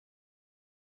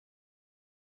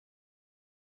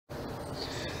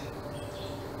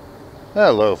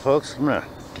Hello folks, I'm going to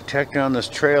detect down this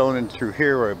trail and in through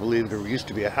here where I believe there used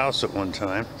to be a house at one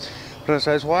time. But as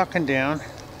I was walking down,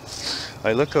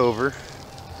 I look over,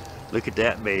 look at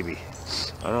that baby.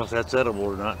 I don't know if that's edible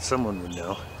or not, someone would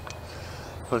know.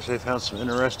 Plus I found some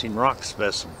interesting rock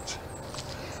specimens.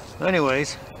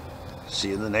 Anyways, see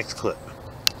you in the next clip.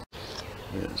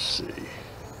 Let's see.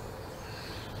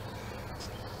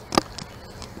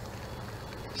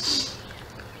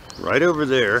 Right over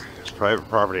there is private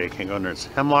property. I can't go in there. It's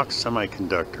Hemlock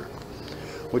Semiconductor,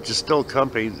 which is still a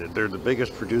company. They're the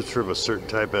biggest producer of a certain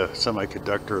type of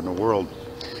semiconductor in the world.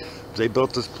 They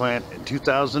built this plant in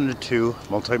 2002,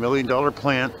 multi-million-dollar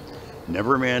plant,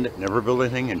 never manned it, never built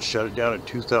anything, and shut it down in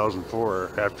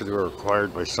 2004 after they were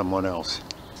acquired by someone else.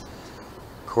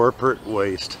 Corporate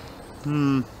waste.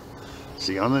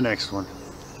 See you on the next one.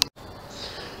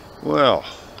 Well,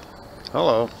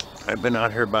 hello. I've been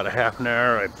out here about a half an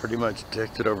hour. I pretty much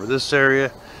detected over this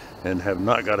area and have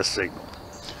not got a signal.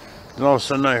 Then all of a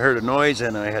sudden I heard a noise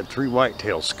and I had 3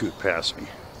 whitetails scoot past me.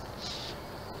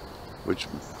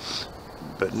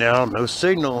 But now no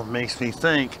signal makes me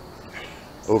think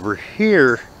over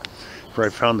here where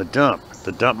I found the dump.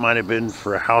 The dump might have been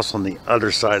for a house on the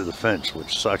other side of the fence,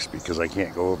 which sucks because I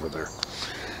can't go over there.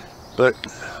 But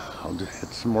I'll hit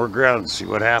some more ground and see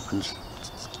what happens.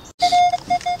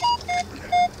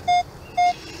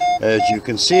 As you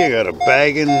can see, I got a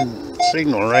bagging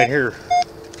signal right here.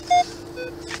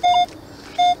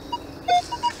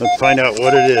 Let's find out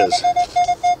what it is.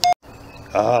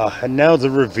 And now the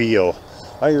reveal.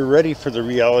 Are you ready for the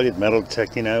reality of metal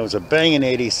detecting? It was a banging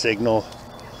 80 signal,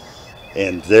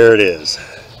 and there it is.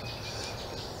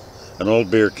 An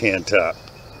old beer can top.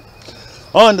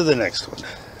 On to the next one.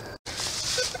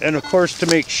 And of course, to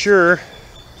make sure,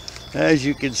 as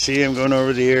you can see, I'm going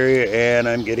over the area and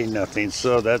I'm getting nothing.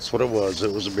 So that's what it was.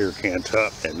 It was a beer can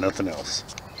top and nothing else.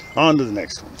 On to the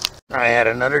next one. I had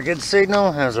another good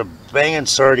signal. It was a banging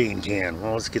sardine can.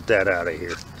 Well, let's get that out of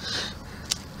here.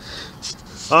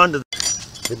 On to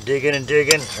the digging and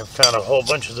digging. I found a whole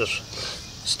bunch of this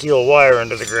steel wire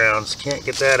under the ground. Can't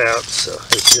get that out, so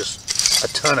it's just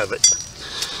a ton of it.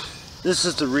 This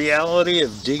is the reality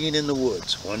of digging in the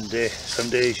woods. Some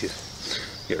days you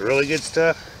get really good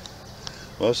stuff.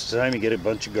 Most of the time you get a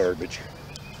bunch of garbage.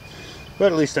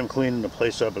 But at least I'm cleaning the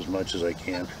place up as much as I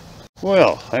can.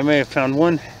 Well, I may have found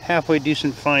one halfway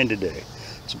decent find today.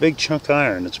 It's a big chunk of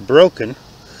iron. It's broken.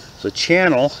 It's a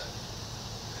channel.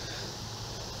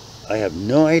 I have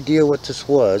no idea what this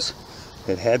was.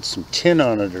 It had some tin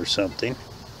on it or something.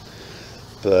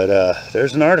 But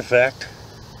there's an artifact.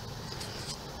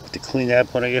 I'll have to clean that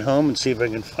up when I get home and see if I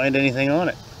can find anything on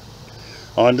it.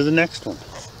 On to the next one.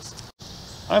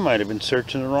 I might have been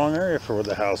searching the wrong area for where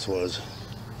the house was.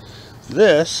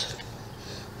 This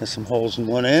has some holes in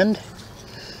one end.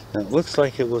 And it looks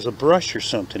like it was a brush or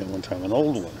something at one time, an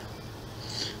old one.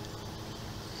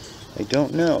 I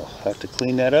don't know. I'll have to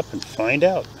clean that up and find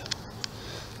out.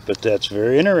 But that's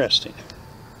very interesting.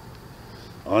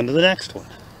 On to the next one.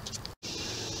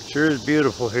 Sure is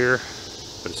beautiful here,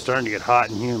 but it's starting to get hot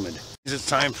and humid. It's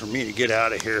time for me to get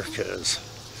out of here because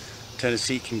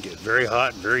Tennessee can get very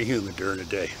hot and very humid during the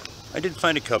day. I did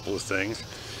find a couple of things.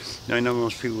 Now I know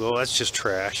most people go, that's just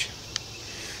trash.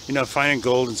 You know, finding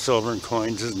gold and silver and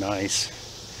coins is nice.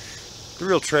 The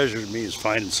real treasure to me is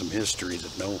finding some history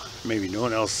that maybe no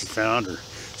one else has found, or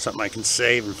something I can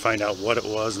save and find out what it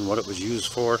was and what it was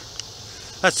used for.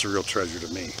 That's the real treasure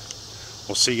to me.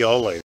 We'll see y'all later.